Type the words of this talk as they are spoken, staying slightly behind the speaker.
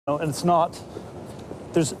And it's not,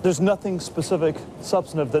 there's nothing specific,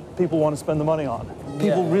 substantive that people want to spend the money on.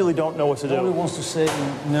 People really don't know what to do. Nobody wants to say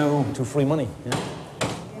no to free money. Yeah?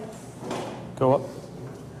 Go up.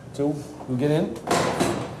 2, we get in.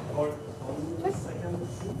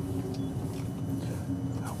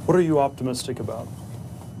 What are you optimistic about?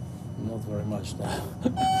 Not very much now.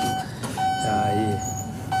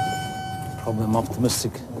 Probably I'm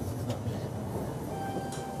optimistic.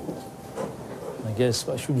 I guess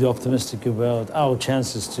I should be optimistic about our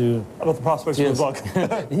chances to... About the prospects of the book.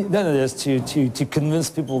 No, yes, to convince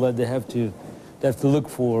people that they have to look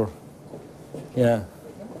for,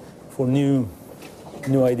 for new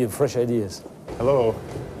ideas, fresh ideas. Hello.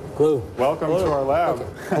 Hello. Welcome to our lab.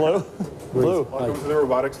 Hello. Hello. Welcome to the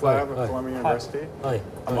robotics lab at Columbia University. Hi.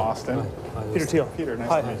 I'm Austin. Hi. Peter Thiel. Peter, nice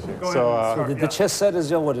Hi. to meet you. So, The chess set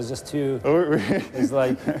is what is just too. It's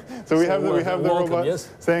like. So we have the robot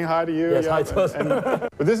saying hi to you. Yes, hi to us.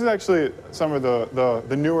 But this is actually some of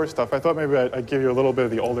the newer stuff. I thought maybe I'd give you a little bit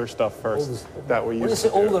of the older stuff first. That we use. When you say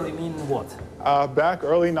older, you mean what? Back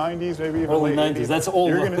early 90s, maybe even Early late 90s. 80s. That's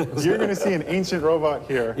old. You're gonna see an ancient robot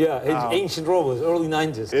here. Yeah, ancient robots, early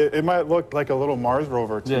 90s. It might look like a little Mars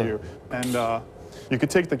rover to you, and you could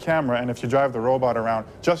take the camera, and if you drive the robot around,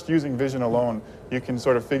 just using vision alone, you can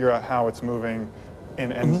sort of figure out how it's moving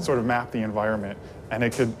and sort of map the environment. And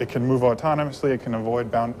it can move autonomously, it can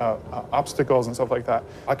avoid obstacles and stuff like that.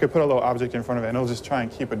 I could put a little object in front of it, and it'll just try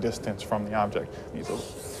and keep a distance from the object easily.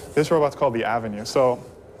 This robot's called the Avenue. So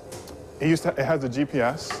it has a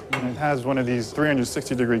GPS, and it has one of these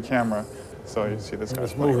 360-degree camera. So you see this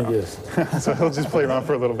guy's playing around. So he'll just play around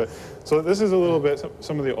for a little bit. So this is a little bit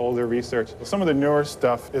some of the older research. Some of the newer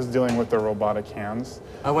stuff is dealing with the robotic hands.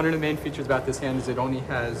 One of the main features about this hand is it only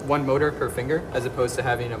has one motor per finger, as opposed to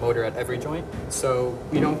having a motor at every joint. So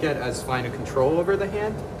we don't get as fine a control over the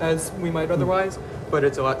hand as we might otherwise, but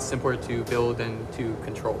it's a lot simpler to build and to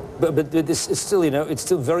control. But this is still, it's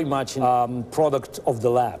still very much a product of the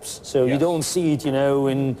labs. So you don't see it, in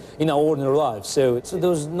our ordinary lives. So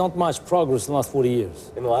there's not much progress in the last 40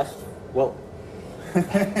 years. In the last, well...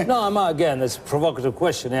 No, again, it's a provocative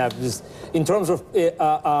question. Yeah, just in terms of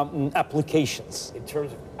applications. In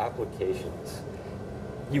terms of applications,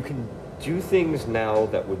 you can do things now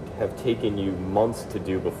that would have taken you months to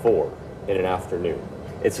do before in an afternoon.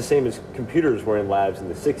 It's the same as computers were in labs in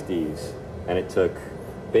the 60s, and it took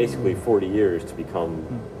basically 40 years to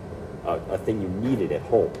become a thing you needed at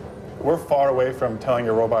home. We're far away from telling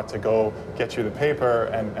your robot to go get you the paper,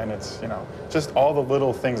 and it's, just all the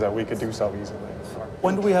little things that we could do so easily.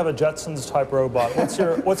 when do we have a Jetsons type robot? What's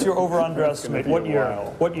your over-under estimate? What year?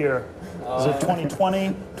 What year? Is it 2020,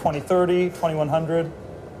 2030, 2100?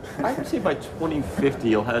 I would say by 2050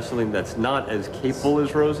 you'll have something that's not as capable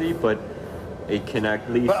as Rosie, but it can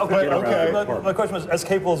at least get around. My question was, as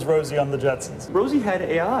capable as Rosie on the Jetsons? Rosie had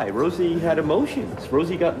AI. Rosie had emotions.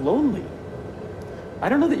 Rosie got lonely. I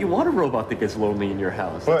don't know that you want a robot that gets lonely in your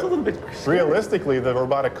house. That's a little bit scary. Realistically, the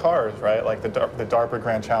robotic cars, right? Like the DARPA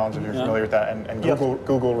Grand Challenge, if you're familiar with that, and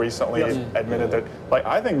Google recently admitted that. Like,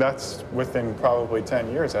 I think that's within probably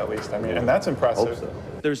 10 years at least. I mean, and that's impressive. Hope so.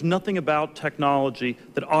 There's nothing about technology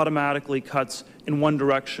that automatically cuts in one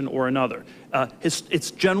direction or another. It's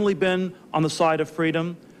generally been on the side of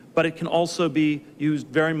freedom, but it can also be used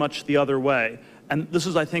very much the other way. And this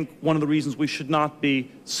is, I think, one of the reasons we should not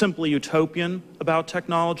be simply utopian about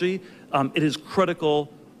technology. It is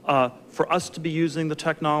critical for us to be using the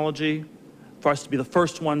technology, for us to be the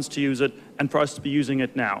first ones to use it, and for us to be using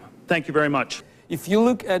it now. Thank you very much. If you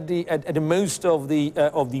look at the most of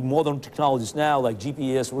the modern technologies now, like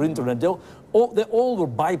GPS or internet, they all were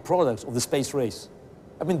byproducts of the space race.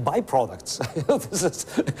 I mean, byproducts.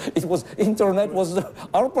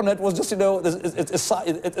 ARPANET was just,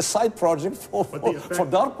 it's a side project for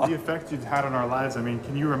DARPA. The effect you've had on our lives, I mean,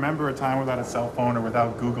 can you remember a time without a cell phone or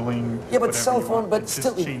without Googling? Yeah, but cell phone, but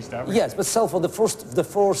still, changed everything. Yes, but cell phone, the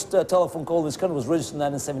first telephone call in this country was registered in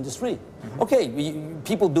 1973. Okay,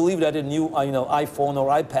 people believe that a new, iPhone or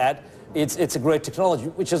iPad, it's a great technology,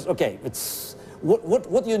 which is, okay, it's,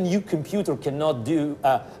 what your new computer cannot do,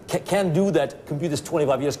 can do that computers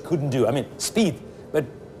 25 years couldn't do. I mean, speed, but...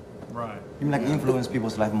 Right. You mean like influence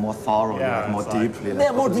people's life more thoroughly, more deeply?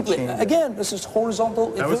 Yeah, more deeply. Again, this is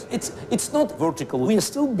horizontal. It's not vertical. We are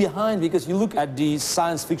still behind because you look at the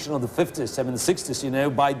science fiction of the 50s, I mean, the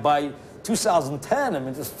 60s, by 2010, I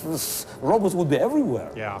mean, robots would be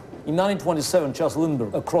everywhere. Yeah. In 1927, Charles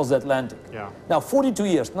Lindbergh across the Atlantic. Yeah. Now, 42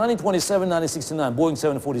 years, 1927, 1969, Boeing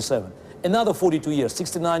 747. Another 42 years,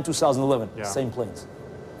 69, 2011, same planes.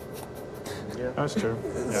 That's true.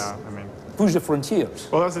 Yeah, I mean... push the frontiers.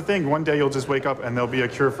 Well, that's the thing. One day you'll just wake up and there'll be a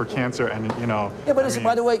cure for cancer, and you know. Yeah, but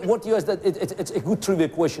by the way, what U.S. It's a good trivia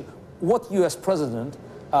question. What U.S. president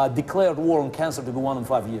declared war on cancer to be won in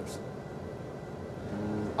 5 years?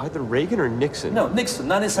 Either Reagan or Nixon. No, Nixon,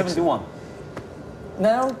 1971.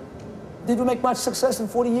 Now, did we make much success in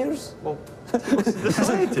 40 years? Well, the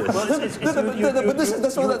scientist. But this is the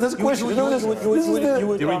question.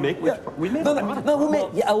 Do we make much? We made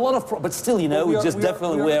a lot of but still, you know, we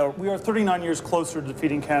are 39 years closer to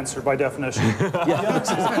defeating cancer by definition. On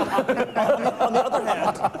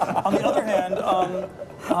the other hand,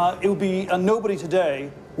 it would be nobody today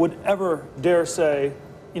would ever dare say,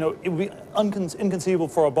 you know, it would be inconceivable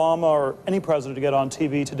for Obama or any president to get on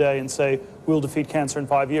TV today and say, we'll defeat cancer in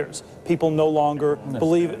 5 years. People no longer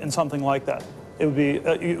believe in something like that. It would be,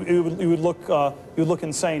 you would look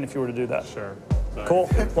insane if you were to do that. Sure. Cool.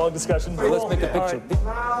 Long discussion. Let's make a picture.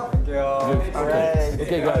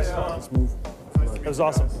 Okay, guys. Let's move. It was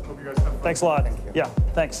awesome. Thanks a lot. Yeah,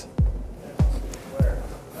 thanks.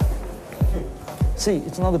 See,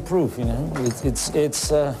 it's another proof, you know. It's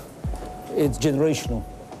generational.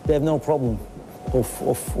 They have no problem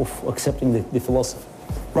of accepting the philosophy.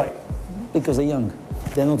 Right. Because they're young.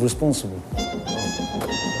 They're not responsible.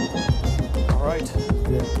 All right.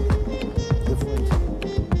 Yeah. Different.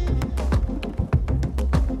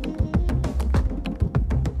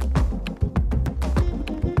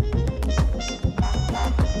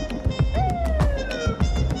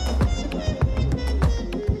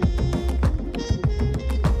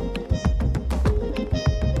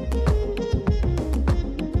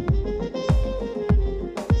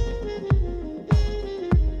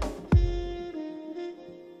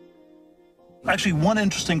 Actually, one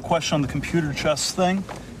interesting question on the computer chess thing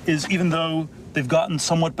is, even though they've gotten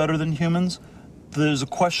somewhat better than humans, there's a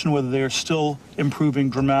question whether they're still improving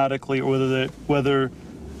dramatically, or whether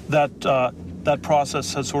that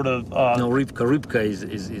process has sort of. No, Rybka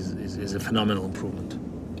is a phenomenal improvement.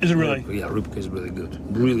 Is it really? Yeah, Rybka is really good,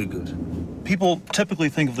 really good. People typically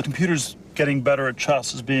think of the computers getting better at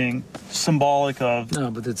chess as being symbolic of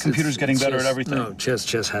computers getting better at everything. No,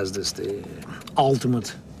 chess has the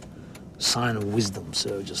ultimate sign of wisdom,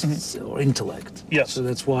 so just or intellect. Yes. So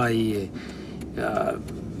that's why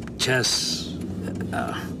chess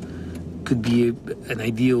could be an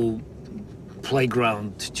ideal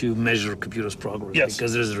playground to measure computers' progress. Yes.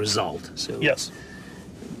 Because there's a result. So yes.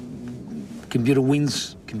 Computer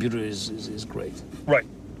wins. Computer is great. Right.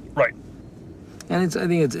 Right. And I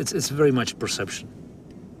think it's very much perception.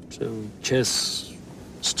 So chess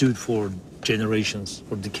stood for generations,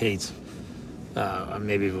 for decades.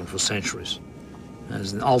 Maybe even for centuries,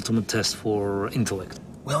 as an ultimate test for intellect.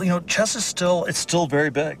 Well, you know, chess is still very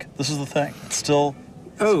big. This is the thing. It's still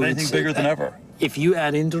anything bigger than ever. If you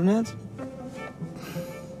add internet,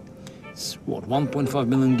 it's what, 1.5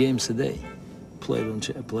 million games a day played on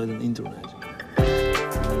internet.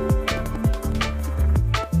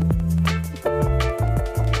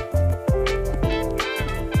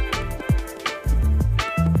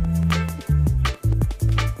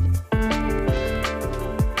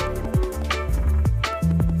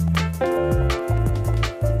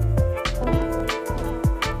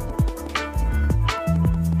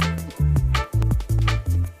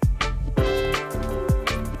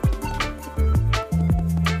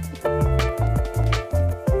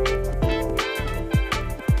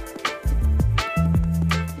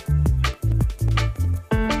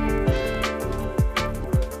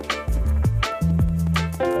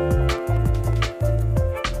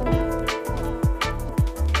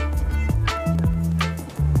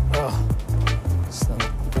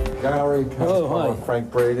 Frank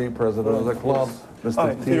Brady, president of the club.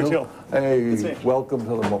 Mr. Thiel. Hey, welcome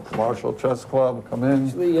to the Marshall Chess Club. Come in.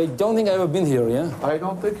 I don't think I've ever been here, yeah? I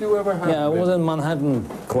don't think you ever have. Yeah, I was in Manhattan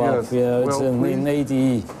Club. Yes. Yeah, it's Well, in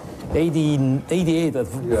 88,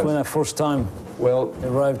 when I first time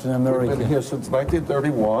arrived in America. We've been here since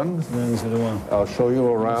 1931. Yeah, I'll show you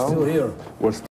around. Still here. We're